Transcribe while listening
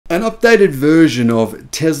An updated version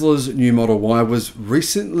of Tesla's new Model Y was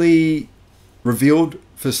recently revealed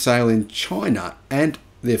for sale in China and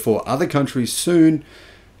therefore other countries soon,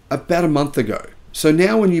 about a month ago. So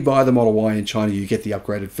now when you buy the Model Y in China, you get the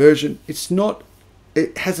upgraded version.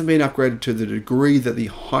 It hasn't been upgraded to the degree that the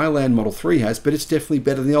Highland Model 3 has, but it's definitely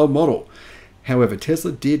better than the old model. However,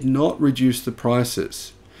 Tesla did not reduce the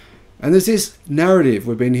prices. And there's this narrative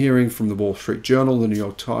we've been hearing from the Wall Street Journal, the New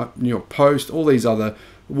York Post, all these other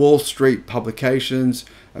Wall Street publications,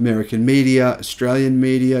 American media, Australian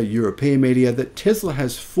media, European media, that Tesla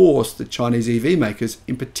has forced the Chinese EV makers,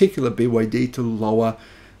 in particular BYD, to lower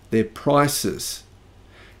their prices.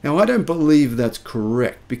 Now, I don't believe that's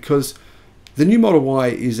correct because the new Model Y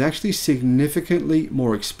is actually significantly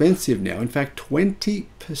more expensive now. In fact,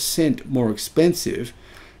 20% more expensive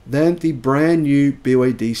than the brand new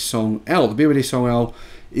BYD Song L. The BYD Song L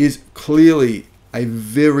is clearly a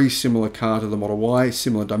very similar car to the Model Y,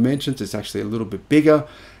 similar dimensions. It's actually a little bit bigger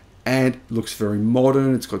and looks very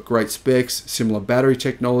modern. It's got great specs, similar battery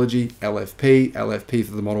technology, LFP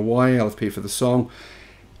for the Model Y, LFP for the Song.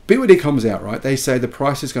 BYD comes out, right? They say the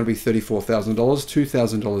price is going to be $34,000,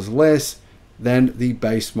 $2,000 less than the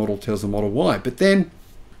base model Tesla Model Y. But then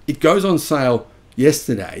it goes on sale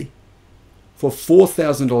yesterday for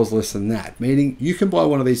 $4,000 less than that, meaning you can buy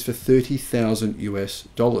one of these for $30,000 US.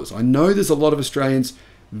 I know there's a lot of Australians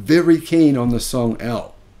very keen on the Song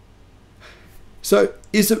L. So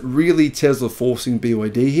is it really Tesla forcing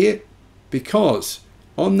BYD here? Because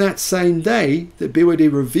on that same day that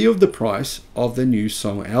BYD revealed the price of the new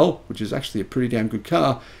Song L, which is actually a pretty damn good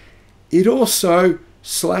car, it also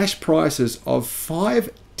slashed prices of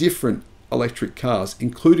 5 different electric cars,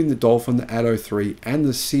 including the Dolphin, the Atto 3, and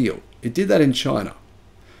the Seal. It did that in China.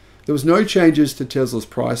 There was no changes to Tesla's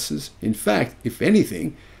prices. In fact, if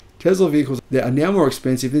anything, Tesla vehicles that are now more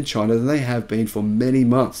expensive in China than they have been for many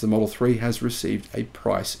months. The Model 3 has received a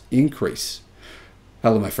price increase.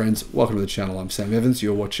 Hello, my friends. Welcome to the channel. I'm Sam Evans.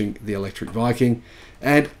 You're watching the Electric Viking.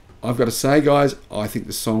 And I've got to say, guys, I think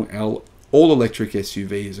the Song L all-electric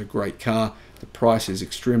SUV is a great car. The price is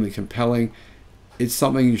extremely compelling. It's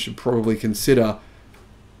something you should probably consider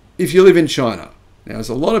if you live in China. Now, there's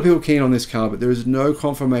a lot of people keen on this car, but there is no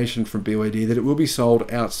confirmation from BYD that it will be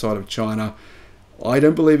sold outside of China. I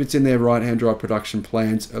don't believe it's in their right-hand drive production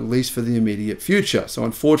plans, at least for the immediate future. So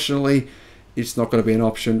unfortunately, it's not going to be an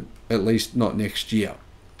option, at least not next year.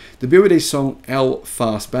 The BYD Song L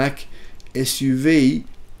Fastback SUV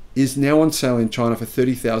is now on sale in China for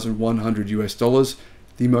 $30,100 US.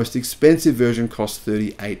 The most expensive version costs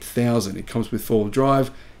 $38,000. It comes with four-wheel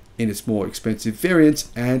drive in its more expensive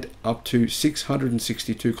variants and up to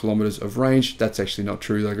 662 kilometers of range. That's actually not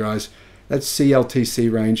true though, guys. That's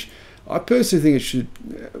CLTC range. I personally think it should,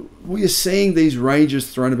 we are seeing these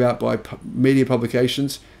ranges thrown about by media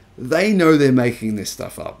publications. They know they're making this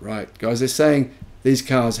stuff up, right? Guys, they're saying these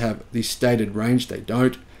cars have the stated range. They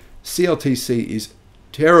don't. CLTC is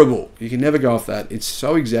terrible. You can never go off that. It's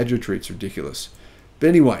so exaggeratory, it's ridiculous. But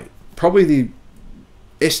anyway, probably the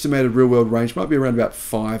estimated real-world range might be around about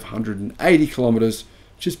 580 kilometers,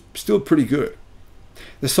 which is still pretty good.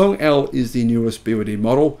 The Song L is the newest BYD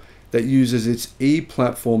model that uses its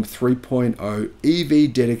E-Platform 3.0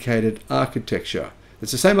 EV dedicated architecture.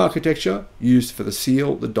 It's the same architecture used for the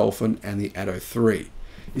Seal, the Dolphin, and the Atto 3.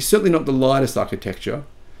 It's certainly not the lightest architecture,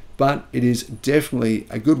 but it is definitely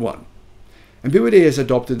a good one. And BYD has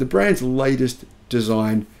adopted the brand's latest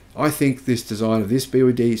design. I think this design of this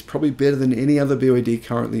BYD is probably better than any other BYD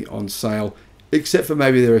currently on sale, except for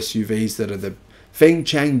maybe their SUVs that are the Feng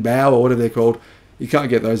Chang Bao or whatever they're called. You can't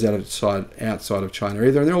get those outside of China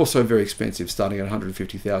either, and they're also very expensive, starting at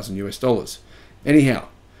 $150,000 US. Anyhow,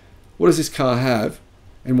 what does this car have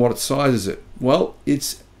and what size is it? Well,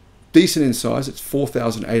 it's decent in size. It's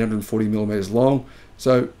 4,840 millimeters long,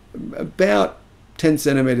 so about 10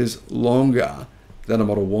 centimeters longer than a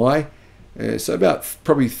Model Y. So about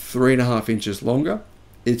probably 3.5 inches longer.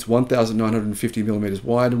 It's 1,950 millimeters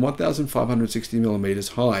wide and 1,560 millimeters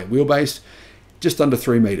high. Wheelbase, just under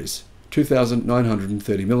 3 meters,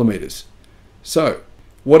 2,930 millimeters. So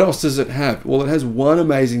what else does it have? Well, it has one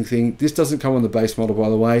amazing thing. This doesn't come on the base model, by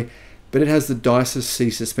the way, but it has the DICES C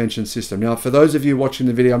suspension system. Now, for those of you watching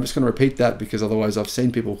the video, I'm just going to repeat that because otherwise I've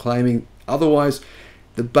seen people claiming otherwise.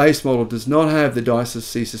 The base model does not have the DICES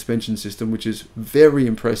C suspension system, which is very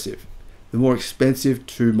impressive. The more expensive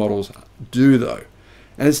two models do though.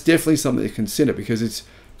 And it's definitely something to consider because it's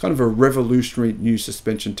kind of a revolutionary new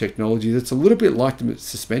suspension technology that's a little bit like the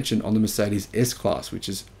suspension on the Mercedes S-Class, which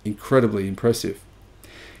is incredibly impressive.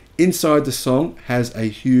 Inside the Song has a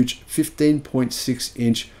huge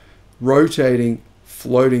 15.6-inch rotating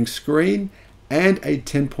floating screen and a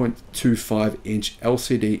 10.25-inch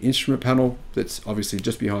LCD instrument panel that's obviously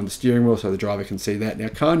just behind the steering wheel so the driver can see that. Now,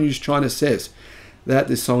 Car News China says that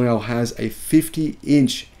this Song has a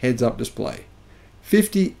 50-inch heads-up display.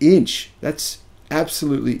 50-inch, that's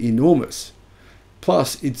absolutely enormous.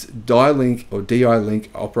 Plus, its DI-Link or DI-Link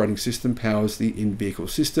operating system powers the in-vehicle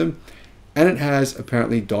system, and it has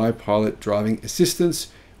apparently Pilot driving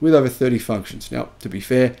assistance with over 30 functions. Now, to be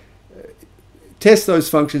fair, test those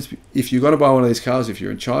functions if you're going to buy one of these cars, if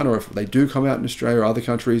you're in China or if they do come out in Australia or other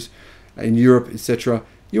countries, in Europe, etc.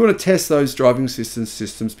 You want to test those driving assistance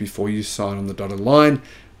systems before you sign on the dotted line.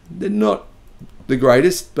 They're not the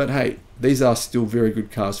greatest, but hey, these are still very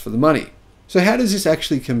good cars for the money. So how does this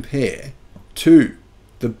actually compare to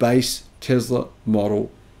the base Tesla Model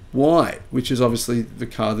Y, which is obviously the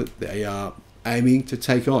car that they are aiming to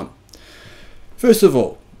take on? First of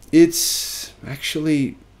all, it's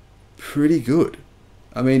actually pretty good.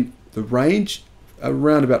 I mean, the range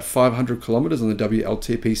around about 500 kilometers on the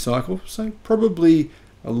WLTP cycle, so probably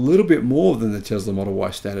a little bit more than the Tesla Model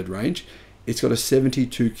Y standard range. It's got a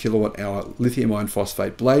 72 kilowatt hour lithium iron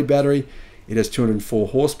phosphate blade battery. It has 204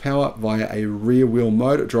 horsepower via a rear wheel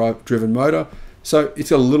motor, driven motor. So it's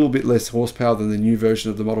got a little bit less horsepower than the new version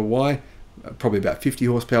of the Model Y, probably about 50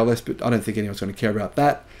 horsepower less, but I don't think anyone's going to care about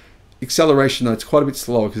that. Acceleration, though, it's quite a bit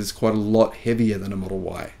slower because it's quite a lot heavier than a Model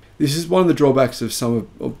Y. This is one of the drawbacks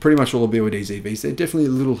of pretty much all the BYD's EVs. They're definitely a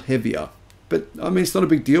little heavier, but I mean, it's not a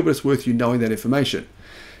big deal, but it's worth you knowing that information.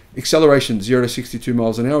 Acceleration, 0 to 62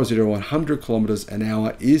 miles an hour, 0 to 100 kilometers an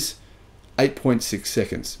hour is 8.6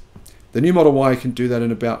 seconds. The new Model Y can do that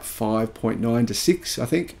in about 5.9 to 6, I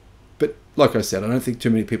think. But like I said, I don't think too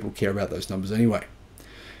many people care about those numbers anyway.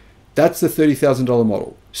 That's the $30,000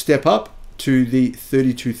 model. Step up to the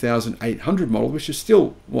 $32,800 model, which is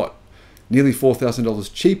still, what, nearly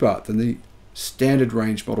 $4,000 cheaper than the standard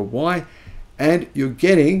range Model Y. And you're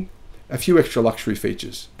getting a few extra luxury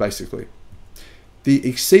features, basically. The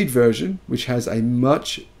Exceed version, which has a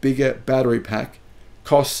much bigger battery pack,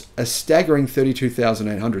 costs a staggering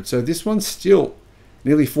 $32,800. So this one's still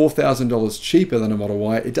nearly $4,000 cheaper than a Model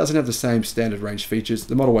Y. It doesn't have the same standard range features.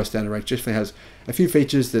 The Model Y standard range definitely has a few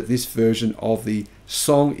features that this version of the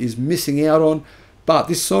Song is missing out on. But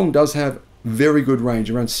this Song does have very good range,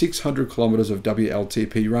 around 600 kilometers of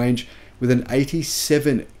WLTP range with an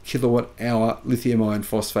 87 kilowatt hour lithium iron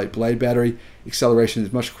phosphate blade battery. Acceleration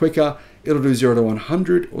is much quicker. It'll do 0 to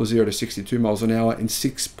 100 or 0 to 62 miles an hour in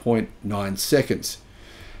 6.9 seconds.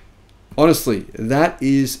 Honestly, that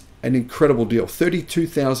is an incredible deal.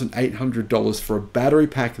 $32,800 for a battery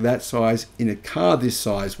pack that size in a car this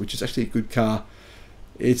size, which is actually a good car.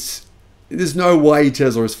 There's no way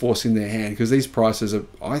Tesla is forcing their hand because these prices are,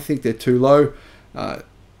 I think they're too low.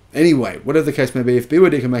 Anyway, whatever the case may be, if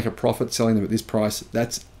BYD can make a profit selling them at this price,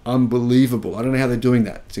 that's unbelievable. I don't know how they're doing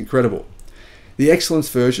that. It's incredible. The Excellence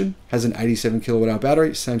version has an 87 kilowatt hour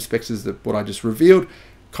battery, same specs as what I just revealed.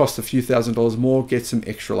 Costs a few $1,000s more, gets some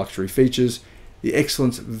extra luxury features. The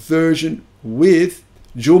Excellence version with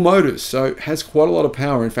dual motors, so it has quite a lot of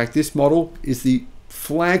power. In fact, this model is the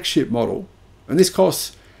flagship model, and this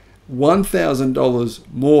costs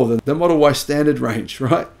 $1,000 more than the Model Y standard range,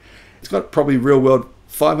 right? It's got probably real world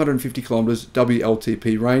 550 kilometers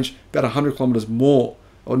WLTP range, about 100 kilometers more,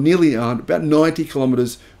 or nearly 100, about 90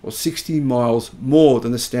 kilometers or 60 miles more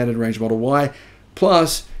than the standard range Model Y.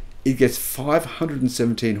 Plus, it gets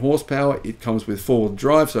 517 horsepower. It comes with four-wheel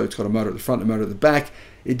drive, so it's got a motor at the front and a motor at the back.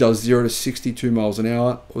 It does 0 to 62 miles an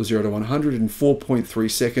hour or 0 to 100 in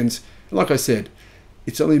 4.3 seconds. And like I said,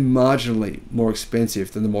 it's only marginally more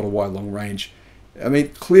expensive than the Model Y long range. I mean,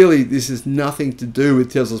 clearly this has nothing to do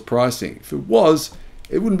with Tesla's pricing. If it was,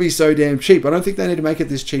 it wouldn't be so damn cheap. I don't think they need to make it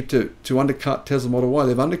this cheap to undercut Tesla Model Y.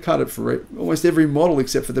 They've undercut it for almost every model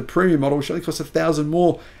except for the premium model, which only costs $1,000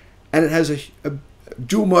 more. And it has a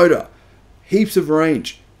dual motor, heaps of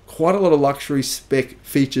range, quite a lot of luxury spec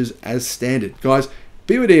features as standard. Guys,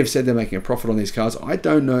 BYD have said they're making a profit on these cars. I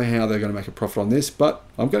don't know how they're going to make a profit on this, but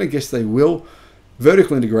I'm going to guess they will.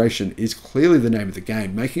 Vertical integration is clearly the name of the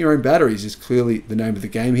game. Making your own batteries is clearly the name of the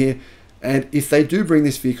game here. And if they do bring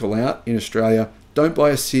this vehicle out in Australia, don't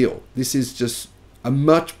buy a Seal. This is just a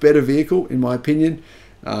much better vehicle, in my opinion.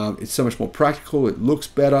 It's so much more practical. It looks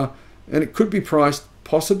better. And it could be priced,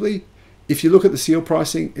 possibly, if you look at the Seal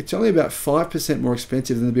pricing, it's only about 5% more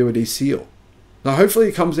expensive than the BYD Seal. Now, hopefully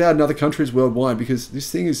it comes out in other countries worldwide because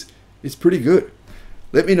this thing is pretty good.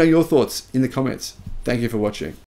 Let me know your thoughts in the comments. Thank you for watching.